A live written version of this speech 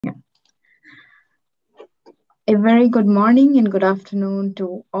A very good morning and good afternoon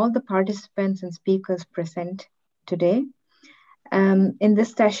to all the participants and speakers present today. In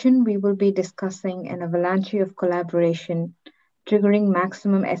this session, we will be discussing an avalanche of collaboration triggering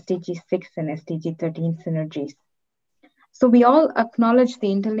maximum SDG6 and SDG13 synergies. So we all acknowledge the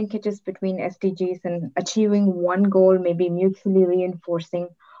interlinkages between SDGs, and achieving one goal may be mutually reinforcing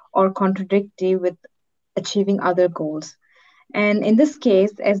or contradictory with achieving other goals. And in this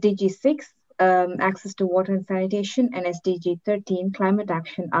case, SDG6, access to water and sanitation, and SDG13, climate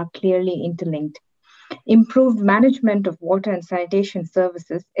action, are clearly interlinked. Improved management of water and sanitation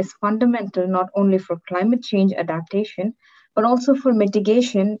services is fundamental not only for climate change adaptation, but also for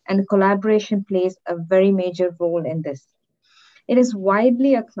mitigation, and collaboration plays a very major role in this. It is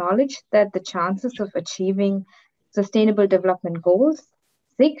widely acknowledged that the chances of achieving Sustainable Development Goals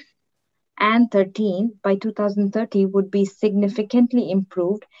 6 and 13 by 2030 would be significantly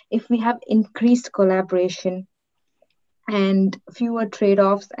improved if we have increased collaboration and fewer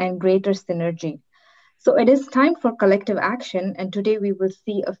trade-offs and greater synergy. So it is time for collective action, and today we will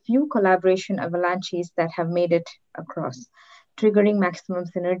see a few collaboration avalanches that have made it across, triggering maximum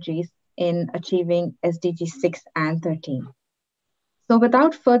synergies in achieving SDG 6 and 13. So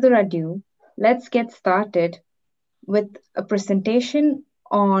without further ado, let's get started with a presentation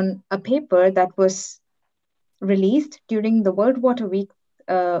on a paper that was released during the World Water Week,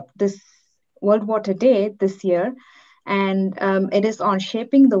 this World Water Day this year, and it is on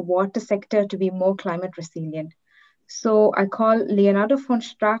shaping the water sector to be more climate resilient. So I call Leonardo von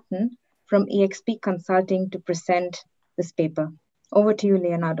Straten from EXP Consulting to present this paper. Over to you,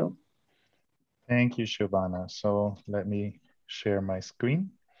 Leonardo. Thank you, Shobana. So let me share my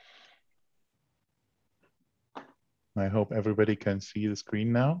screen. I hope everybody can see the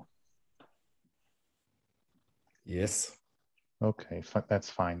screen now. Yes. Okay, that's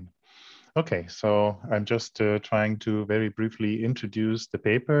fine. Okay, so I'm just trying to very briefly introduce the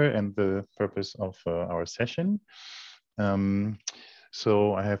paper and the purpose of our session.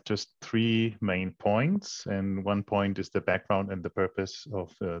 So I have just 3 main points, and one point is the background and the purpose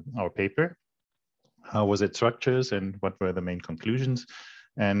of our paper. How was it structured and what were the main conclusions?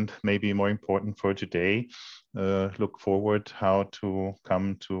 And maybe more important for today, look forward how to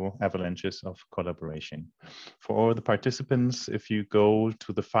come to avalanches of collaboration. For all the participants, if you go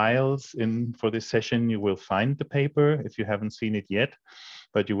to the files for this session, you will find the paper if you haven't seen it yet,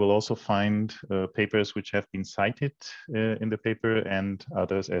 but you will also find papers which have been cited in the paper and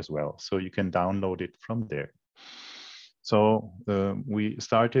others as well. So you can download it from there. So we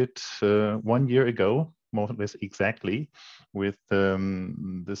started 1 year ago, more or less exactly, with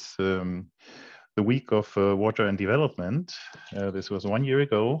the week of water and development. This was 1 year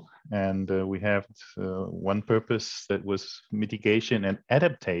ago, and we have one purpose that was mitigation and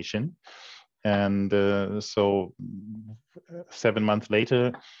adaptation. And so 7 months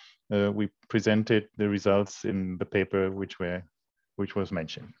later, we presented the results in the paper which was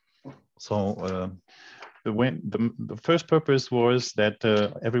mentioned. So the first purpose was that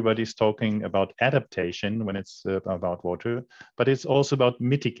everybody's talking about adaptation when it's about water, but it's also about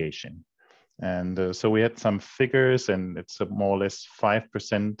mitigation. And so we had some figures, and it's more or less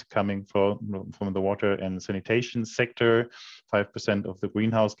 5% coming from the water and sanitation sector, 5% of the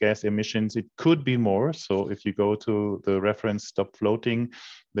greenhouse gas emissions. It could be more. So if you go to the reference Stop Floating,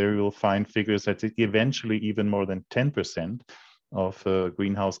 there you will find figures that eventually even more than 10% of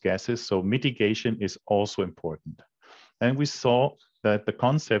greenhouse gases. So mitigation is also important. And we saw that the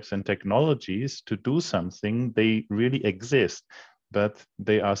concepts and technologies to do something, they really exist, but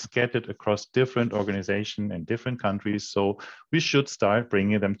they are scattered across different organizations and different countries. So we should start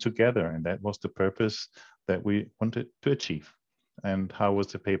bringing them together. And that was the purpose that we wanted to achieve. And how was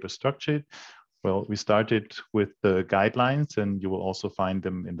the paper structured? Well, we started with the guidelines, and you will also find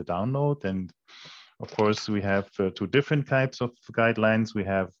them in the download. And of course, we have 2 different types of guidelines. We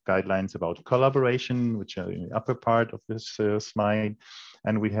have guidelines about collaboration, which are in the upper part of this slide.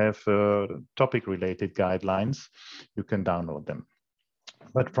 And we have topic-related guidelines. You can download them.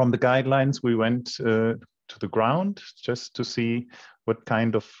 But from the guidelines, we went to the ground just to see what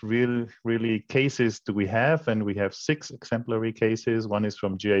kind of really cases do we have. And we have 6 exemplary cases. One is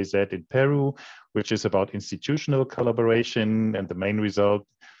from GIZ in Peru, which is about institutional collaboration, and the main result,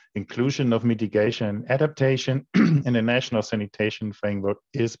 inclusion of mitigation and adaptation in a national sanitation framework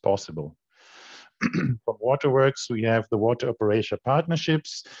is possible. From Waterworks, we have the water operation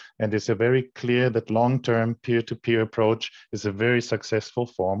partnerships, and it's a very clear that long-term peer-to-peer approach is a very successful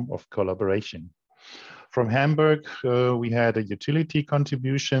form of collaboration. From Hamburg, we had a utility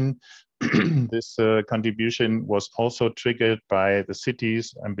contribution This contribution was also triggered by the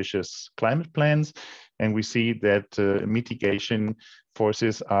city's ambitious climate plans. And we see that mitigation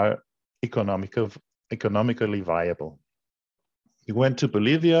forces are economically viable. We went to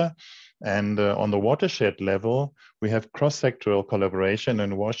Bolivia, and on the watershed level, we have cross-sectoral collaboration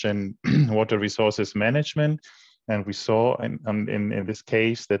in wash and water resources management. And we saw in this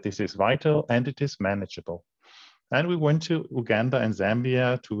case that this is vital and it is manageable. And we went to Uganda and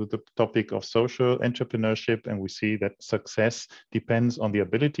Zambia to the topic of social entrepreneurship, and we see that success depends on the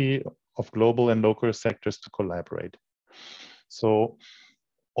ability of global and local sectors to collaborate. So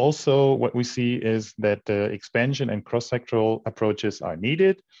also what we see is that expansion and cross-sectoral approaches are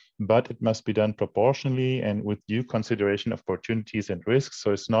needed, but it must be done proportionally and with due consideration of opportunities and risks.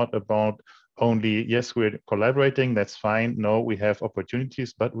 So it's not about only, yes, we're collaborating, that's fine. No, we have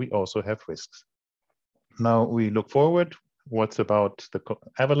opportunities, but we also have risks. Now we look forward. What's about the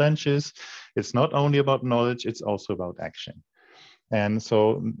avalanches? It's not only about knowledge, it's also about action. And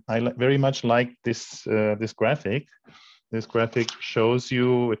so I very much like this, this graphic. This graphic shows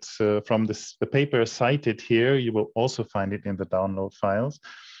you, it's from the paper cited here. You will also find it in the download files,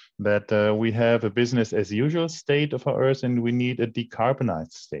 that we have a business as usual state of our Earth and we need a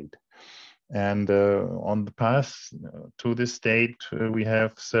decarbonized state. And on the path to this state, we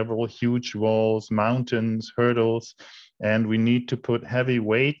have several huge walls, mountains, hurdles, and we need to put heavy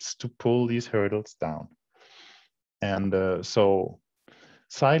weights to pull these hurdles down. And so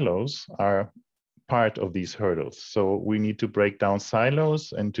silos are part of these hurdles. So we need to break down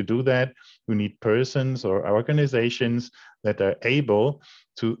silos, and to do that, we need persons or organizations that are able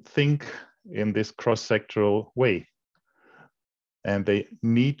to think in this cross-sectoral way. And they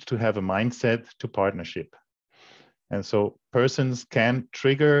need to have a mindset to partnership. And so persons can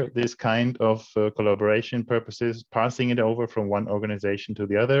trigger this kind of collaboration purposes, passing it over from one organization to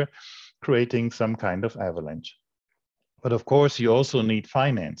the other, creating some kind of avalanche. But of course, you also need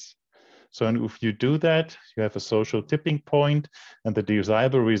finance. So if you do that, you have a social tipping point, and the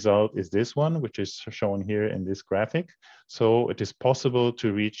desirable result is this one, which is shown here in this graphic. So it is possible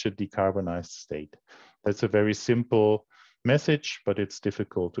to reach a decarbonized state. That's a very simple message, but it's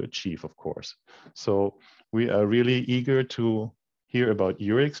difficult to achieve, of course. So we are really eager to hear about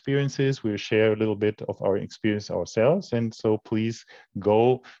your experiences. We'll share a little bit of our experience ourselves. And so please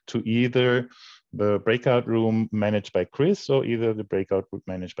go to either the breakout room managed by Chris or either the breakout room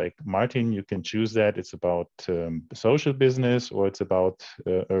managed by Martin. You can choose that. It's about social business or it's about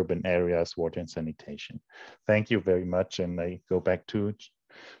urban areas, water and sanitation. Thank you very much. And I go back to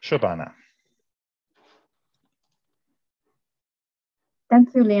Shobana.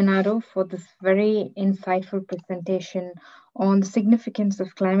 Thank you, Leonardo, for this very insightful presentation on the significance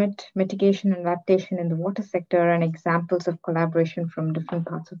of climate mitigation and adaptation in the water sector and examples of collaboration from different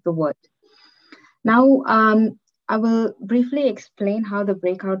parts of the world. Now, I will briefly explain how the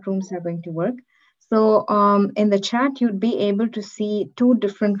breakout rooms are going to work. So in the chat, you'd be able to see two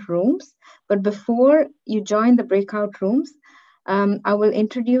different rooms, but before you join the breakout rooms, I will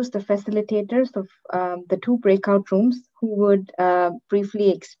introduce the facilitators of the two breakout rooms who would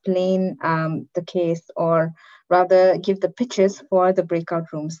briefly explain the case, or rather give the pitches for the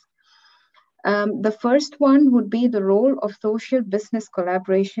breakout rooms. The first one would be the role of social business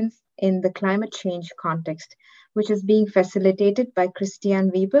collaborations in the climate change context, which is being facilitated by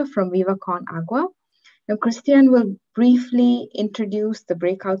Christian Weber from Viva Con Agua. Now, Christian will briefly introduce the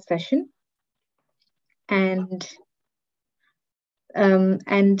breakout session, and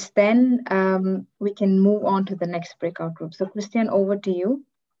then we can move on to the next breakout group. So Christian, over to you.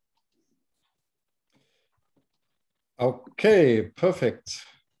 Okay, perfect.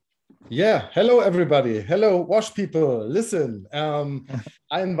 Yeah, hello everybody. Hello WASH people. Listen,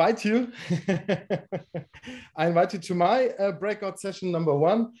 I invite you to my breakout session number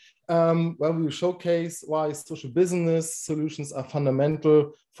 1, where we will showcase why social business solutions are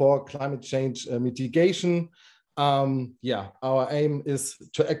fundamental for climate change mitigation. Yeah, our aim is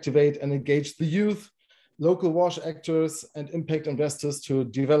to activate and engage the youth, local WASH actors, and impact investors to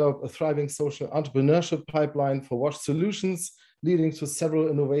develop a thriving social entrepreneurship pipeline for WASH solutions, leading to several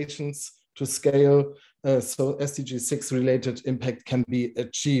innovations to scale so SDG6 related impact can be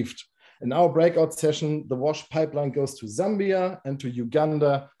achieved. In our breakout session, the WASH pipeline goes to Zambia and to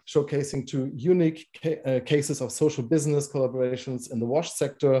Uganda, showcasing 2 unique cases of social business collaborations in the WASH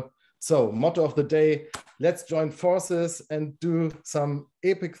sector. So, motto of the day, let's join forces and do some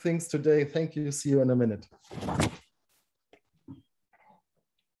epic things today. Thank you. See you in a minute.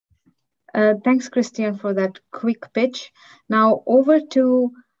 Thanks, Christian, for that quick pitch. Now over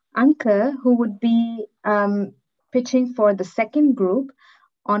to Anke, who would be pitching for the second group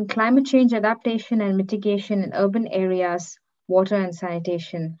on climate change adaptation and mitigation in urban areas, water and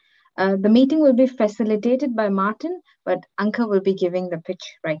sanitation. The meeting will be facilitated by Martin, but Anke will be giving the pitch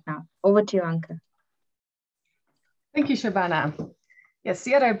right now. Over to you, Anke. Thank you, Shabana. Yes,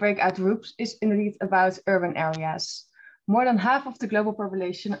 the other breakout group is indeed about urban areas. More than half of the global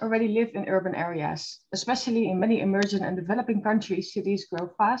population already live in urban areas. Especially in many emerging and developing countries, cities grow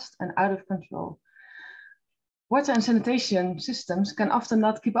fast and out of control. Water and sanitation systems can often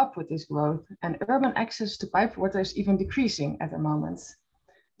not keep up with this growth, and urban access to piped water is even decreasing at the moment.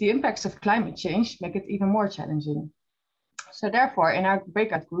 The impacts of climate change make it even more challenging. So therefore, in our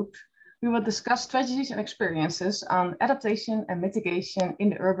breakout group, we will discuss strategies and experiences on adaptation and mitigation in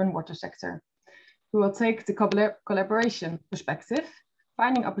the urban water sector. We will take the collaboration perspective,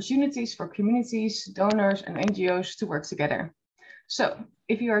 finding opportunities for communities, donors, and NGOs to work together. So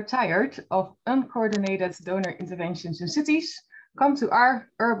if you are tired of uncoordinated donor interventions in cities, come to our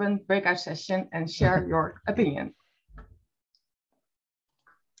urban breakout session and share your opinion.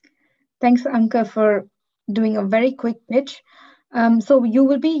 Thanks, Anke, for doing a very quick pitch. So you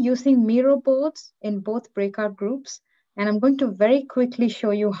will be using Miro boards in both breakout groups, and I'm going to very quickly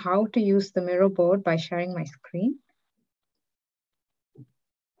show you how to use the Miro board by sharing my screen.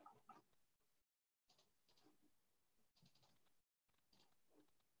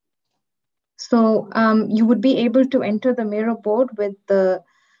 So you would be able to enter the Miro board with the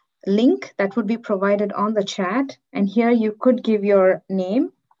link that would be provided on the chat. And here you could give your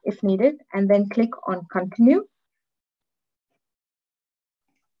name if needed, and then click on continue.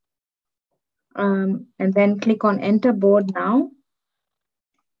 And then click on enter board now.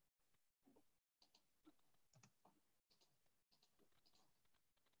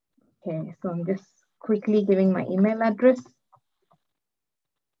 Okay, so I'm just quickly giving my email address.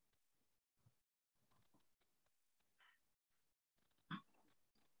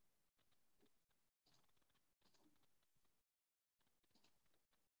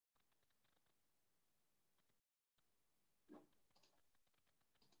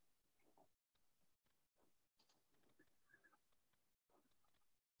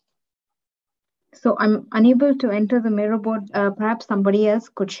 So I'm unable to enter the Miro board. Perhaps somebody else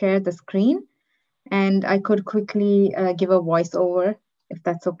could share the screen and I could quickly give a voiceover if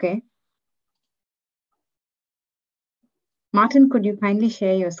that's okay. Martin, could you kindly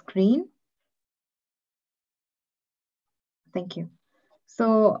share your screen? Thank you.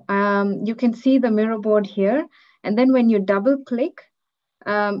 So you can see the Miro board here. And then when you double click,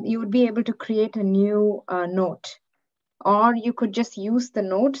 you would be able to create a new note. Or you could just use the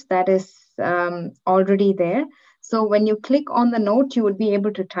note that is already there. So when you click on the note, you would be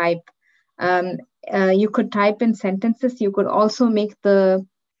able to type. You could type in sentences. You could also make the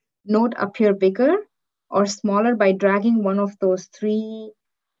note appear bigger or smaller by dragging one of those 3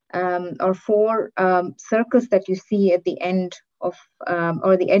 or 4 circles that you see at the end of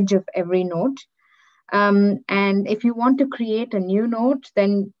or the edge of every note. And if you want to create a new note,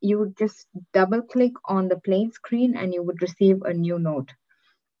 then you would just double click on the plain screen and you would receive a new note.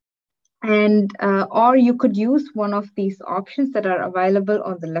 And or you could use one of these options that are available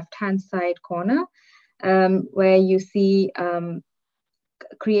on the left-hand side corner, where you see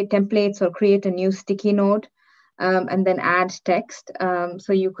create templates or create a new sticky note, and then add text.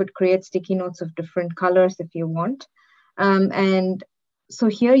 So you could create sticky notes of different colors if you want. And so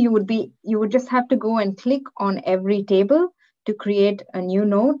here you would just have to go and click on every table to create a new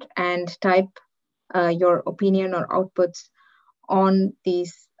note and type your opinion or outputs on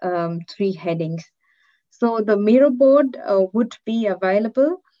these 3 headings. So the Miro board would be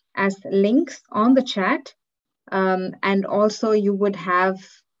available as links on the chat, and also you would have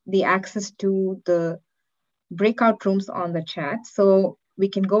the access to the breakout rooms on the chat. So we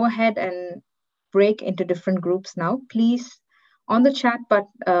can go ahead and break into different groups now. Please, on the chat,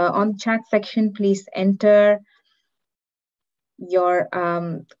 on the chat section, please enter your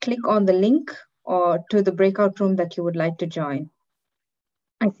click on the link or to the breakout room that you would like to join.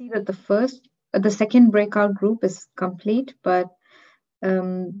 I see that the second breakout group is complete, but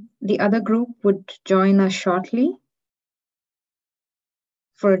the other group would join us shortly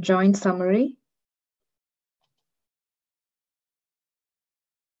for a joint summary.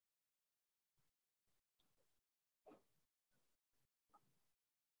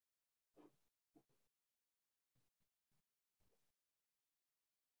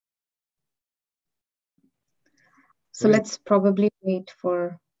 So let's probably wait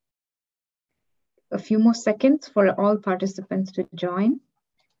for a few more seconds for all participants to join.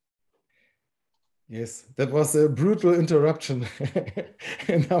 Yes, that was a brutal interruption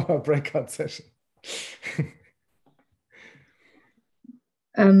in our breakout session.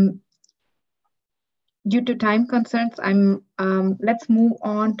 Due to time concerns, let's move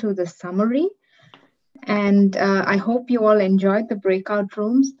on to the summary. And I hope you all enjoyed the breakout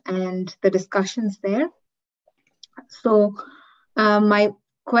rooms and the discussions there. So my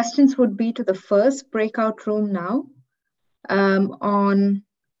questions would be to the first breakout room now on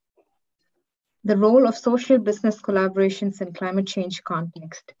the role of social business collaborations in climate change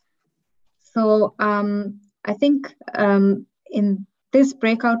context. So I think in this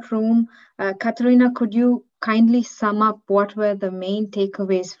breakout room, Katharina, could you kindly sum up what were the main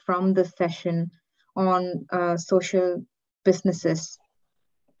takeaways from the session on social businesses?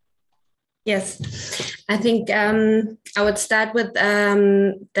 Yes, I think I would start with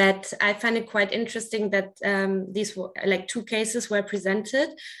that I find it quite interesting that these were like two cases were presented,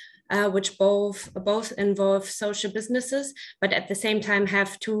 which both involve social businesses, but at the same time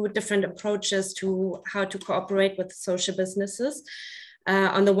have two different approaches to how to cooperate with social businesses.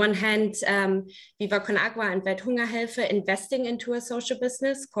 On the one hand, Viva Con Agua and Welthungerhilfe investing into a social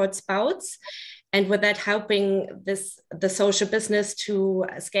business called Spouts, and with that helping the social business to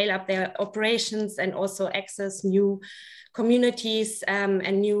scale up their operations and also access new communities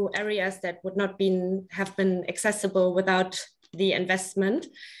and new areas that would not have been accessible without the investment.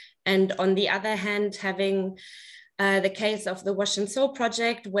 And on the other hand, having the case of the Wash and Sew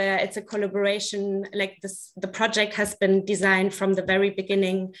project, where it's a collaboration like this. The project has been designed from the very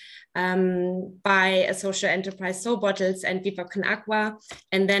beginning by a social enterprise, Sew Bottles and Viva Con Agua,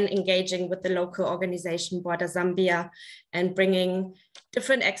 and then engaging with the local organization Border Zambia and bringing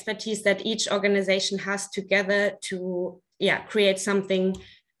different expertise that each organization has together to create something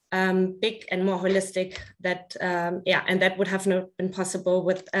big and more holistic that and that would have not been possible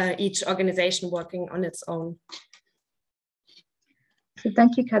with each organization working on its own. So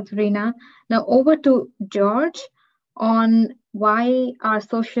thank you, Katharina. Now over to George on why are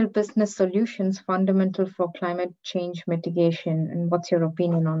social business solutions fundamental for climate change mitigation, and what's your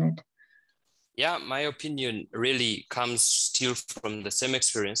opinion on it? Yeah, my opinion really comes still from the same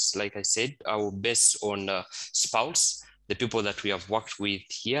experience. Like I said, I will base on Spouts, the people that we have worked with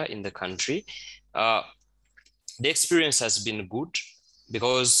here in the country. The experience has been good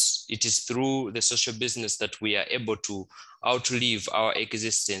because it is through the social business that we are able to outlive our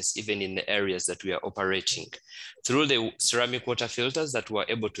existence even in the areas that we are operating. Through the ceramic water filters that we are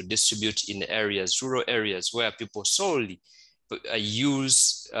able to distribute in areas, rural areas where people solely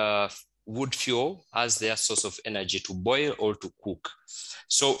use wood fuel as their source of energy to boil or to cook.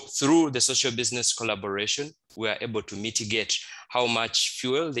 So through the social business collaboration, we are able to mitigate how much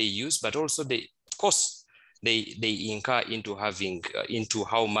fuel they use, but also the cost they incur into having, into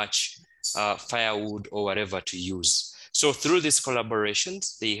how much firewood or whatever to use. So through these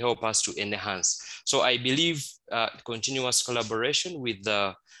collaborations, they help us to enhance. So I believe continuous collaboration with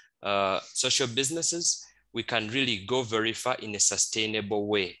the social businesses, we can really go very far in a sustainable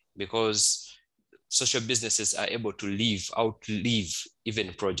way, because social businesses are able to outlive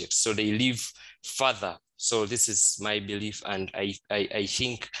even projects. So they live further. So this is my belief, and I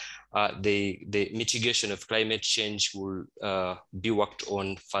think the mitigation of climate change will be worked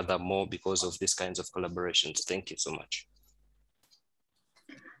on furthermore because of these kinds of collaborations. Thank you so much.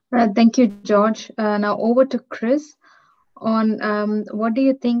 Thank you, George. Now over to Chris on what do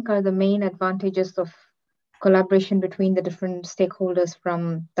you think are the main advantages of collaboration between the different stakeholders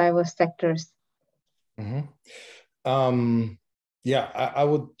from diverse sectors? Mm-hmm. Yeah, I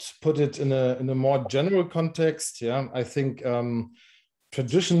would put it in a more general context. Yeah, I think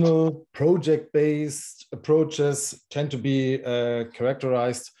traditional project-based approaches tend to be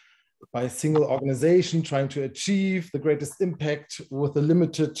characterized by a single organization trying to achieve the greatest impact with the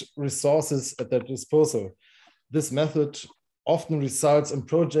limited resources at their disposal. This method often results in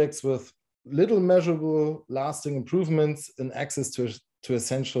projects with little measurable lasting improvements in access to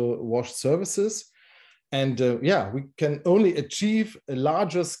essential wash services. And we can only achieve a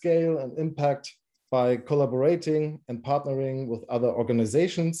larger scale and impact by collaborating and partnering with other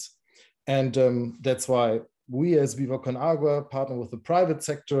organizations. And that's why we as Viva Con Agua partner with the private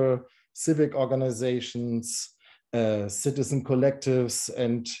sector, civic organizations, citizen collectives,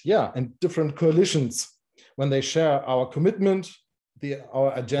 and different coalitions when they share our commitment,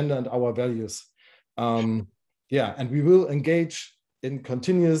 our agenda, and our values. And we will engage in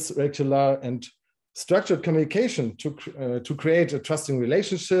continuous, regular, and structured communication to create a trusting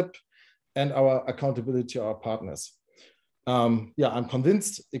relationship and our accountability to our partners. I'm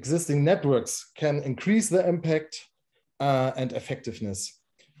convinced existing networks can increase their impact and effectiveness.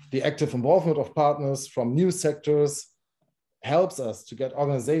 The active involvement of partners from new sectors helps us to get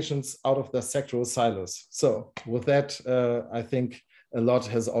organizations out of their sectoral silos. So with that, I think a lot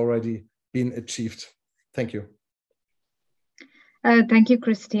has already been achieved. Thank you. Thank you,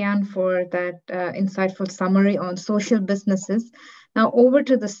 Christian, for that insightful summary on social businesses. Now over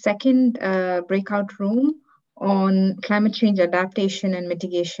to the second breakout room on climate change adaptation and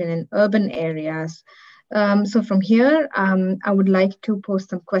mitigation in urban areas. So from here, I would like to pose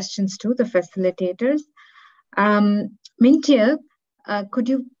some questions to the facilitators. Mintje, could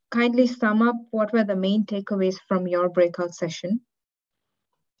you kindly sum up what were the main takeaways from your breakout session?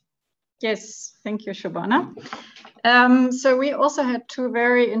 Yes, thank you, Shabana. So we also had two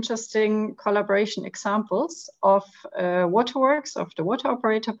very interesting collaboration examples of waterworks, of the water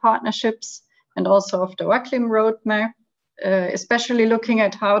operator partnerships, and also of the WACLIM roadmap, especially looking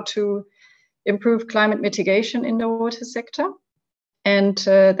at how to improve climate mitigation in the water sector. And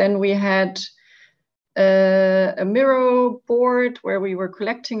then we had a Miro board where we were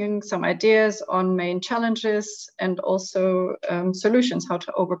collecting some ideas on main challenges and also solutions, how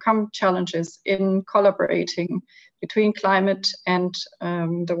to overcome challenges in collaborating between climate and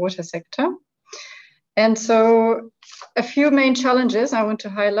the water sector. And so a few main challenges I want to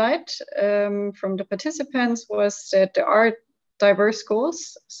highlight from the participants was that there are diverse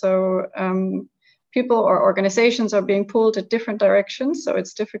goals. So people or organizations are being pulled in different directions, so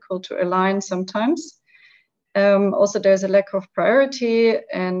it's difficult to align sometimes. Also, there's a lack of priority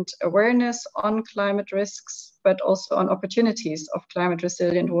and awareness on climate risks, but also on opportunities of climate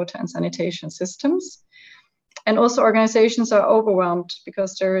resilient water and sanitation systems. And also organizations are overwhelmed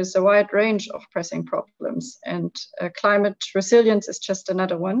because there is a wide range of pressing problems, and climate resilience is just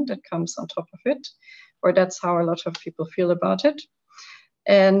another one that comes on top of it, or that's how a lot of people feel about it.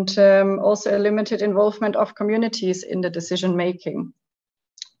 And also a limited involvement of communities in the decision making.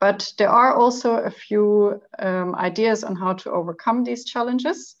 But there are also a few ideas on how to overcome these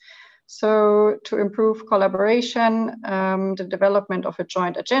challenges. So to improve collaboration, the development of a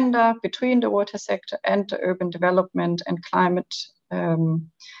joint agenda between the water sector and the urban development and climate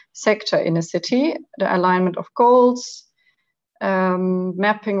sector in a city, the alignment of goals,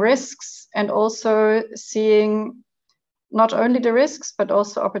 mapping risks, and also seeing not only the risks, but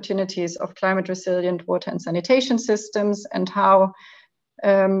also opportunities of climate resilient water and sanitation systems, and how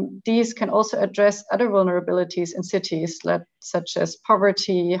these can also address other vulnerabilities in cities, such as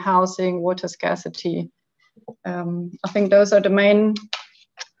poverty, housing, water scarcity. I think those are the main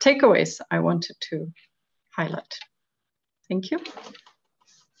takeaways I wanted to highlight. Thank you.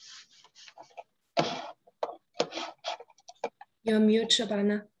 You're mute,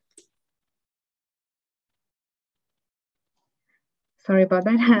 Shabana. Sorry about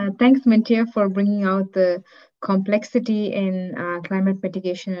that. Thanks, Mintje, for bringing out the complexity in climate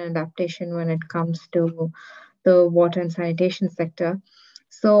mitigation and adaptation when it comes to the water and sanitation sector.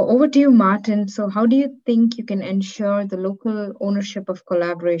 So over to you, Martin. So how do you think you can ensure the local ownership of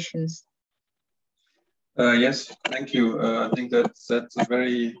collaborations? Yes, thank you. I think that's a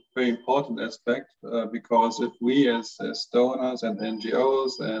very, very important aspect because if we as donors and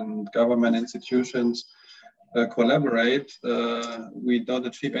NGOs and government institutions collaborate, we don't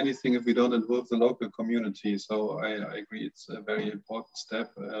achieve anything if we don't involve the local community. So I agree, it's a very important step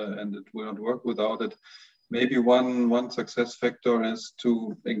and it will not work without it. Maybe one success factor is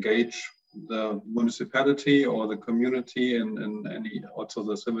to engage the municipality or the community and any also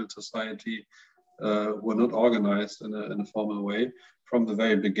the civil society were not organized in a formal way from the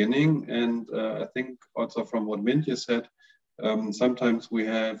very beginning. And I think also from what Mintje said, sometimes we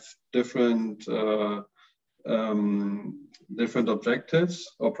have different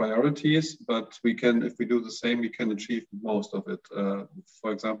objectives or priorities, but we can, if we do the same, we can achieve most of it.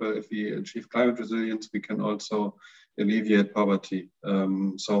 For example, if we achieve climate resilience, we can also alleviate poverty.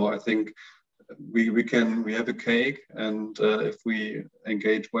 So I think we have a cake, and if we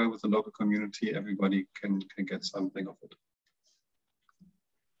engage well with the local community, everybody can get something of it.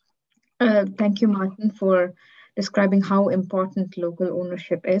 Thank you, Martin, for describing how important local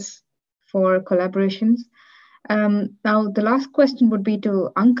ownership is for collaborations. Now, the last question would be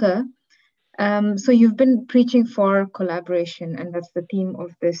to Anke. So you've been preaching for collaboration, and that's the theme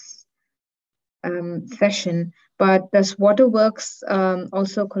of this session. But does Waterworks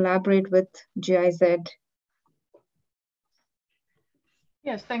also collaborate with GIZ?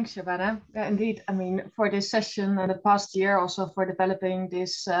 Yes, thanks, Shabana. Yeah, indeed. I mean, for this session and the past year, also for developing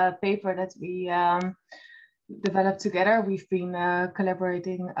this paper that we developed together, we've been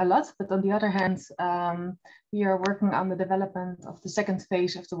collaborating a lot. But on the other hand, we are working on the development of the second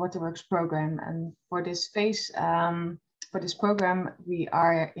phase of the Waterworks program. And for this phase, for this program, we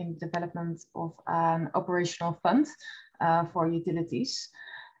are in development of an operational fund for utilities.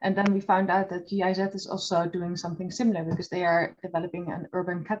 And then we found out that GIZ is also doing something similar because they are developing an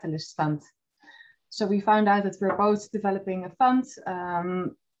urban catalyst fund. So we found out that we're both developing a fund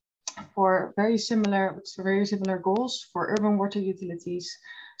for very similar goals for urban water utilities.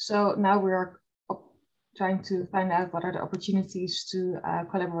 So now we are trying to find out what are the opportunities to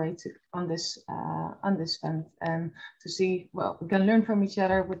collaborate on this fund, and to see, well, we can learn from each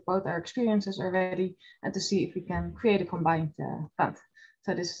other with both our experiences already, and to see if we can create a combined fund.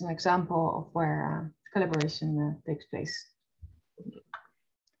 So this is an example of where collaboration takes place.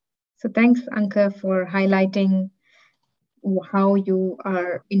 So thanks, Anke, for highlighting how you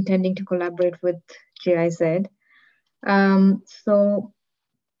are intending to collaborate with GIZ. And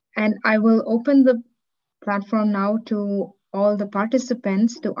I will open the platform now to all the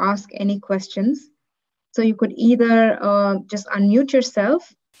participants to ask any questions. So you could either just unmute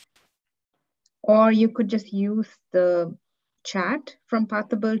yourself, or you could just use the chat from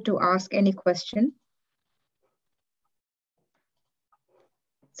Pathable to ask any question.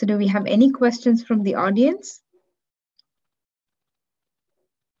 So do we have any questions from the audience?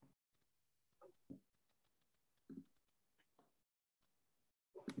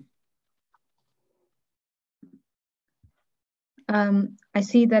 I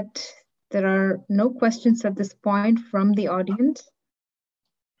see that there are no questions at this point from the audience.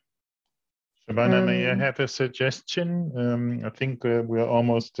 Shabana, may I have a suggestion? I think we're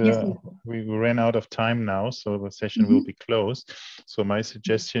almost, yes, we ran out of time now, so the session will be closed. So my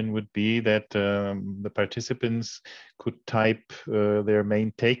suggestion would be that the participants could type their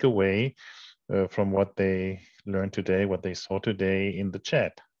main takeaway from what they learned today, what they saw today in the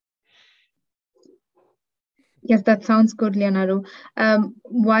chat. Yes, that sounds good, Leonardo.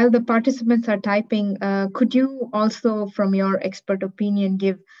 While the participants are typing, could you also, from your expert opinion,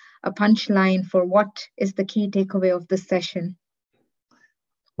 give a punchline for what is the key takeaway of this session?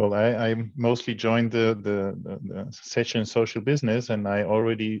 Well, I mostly joined the session social business, and I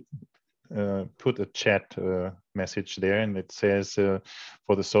already put a chat message there, and it says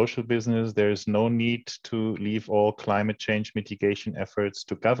for the social business, there is no need to leave all climate change mitigation efforts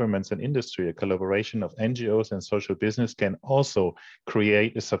to governments and industry. A collaboration of NGOs and social business can also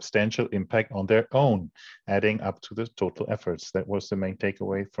create a substantial impact on their own, adding up to the total efforts. That was the main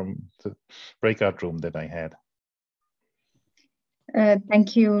takeaway from the breakout room that I had.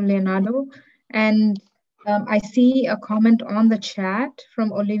 Thank you, Leonardo. And I see a comment on the chat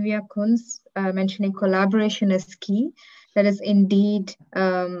from Olivia Kunz mentioning collaboration is key. That is indeed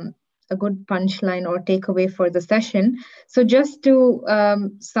a good punchline or takeaway for the session. So just to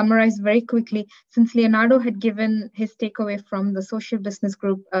summarize very quickly, since Leonardo had given his takeaway from the social business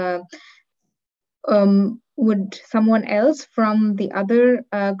group, would someone else from the other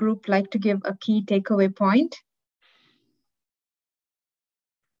group like to give a key takeaway point?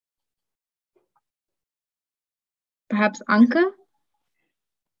 Perhaps Anke?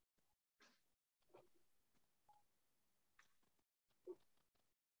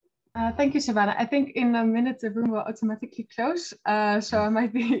 Thank you, Shabana. I think in a minute the room will automatically close, so I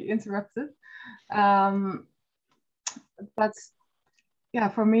might be interrupted. But yeah,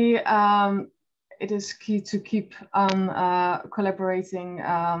 for me, it is key to keep on collaborating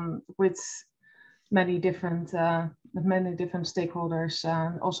with many different stakeholders,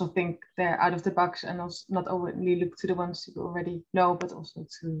 and also think they're out of the box, and also not only look to the ones you already know, but also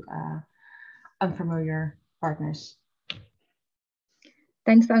to unfamiliar partners.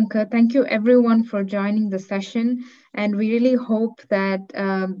 Thanks, Anke. Thank you everyone for joining the session. And we really hope that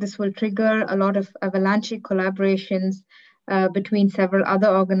this will trigger a lot of avalanche collaborations between several other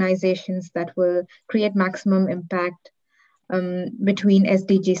organizations that will create maximum impact between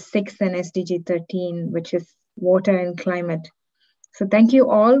SDG6 and SDG13, which is water and climate. So thank you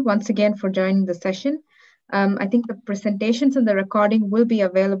all once again for joining the session. I think the presentations and the recording will be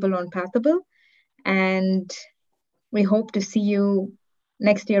available on Pathable, and we hope to see you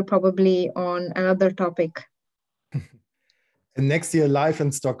next year, probably on another topic. And next year live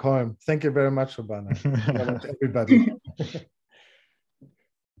in Stockholm. Thank you very much, Shabana. Everybody.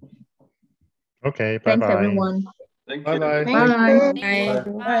 Okay, bye-bye. Thanks, everyone. Thank Bye you. bye. Bye.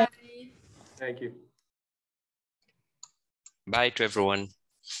 Bye. Thank you. Bye to everyone.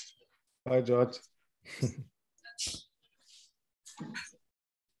 Bye, George.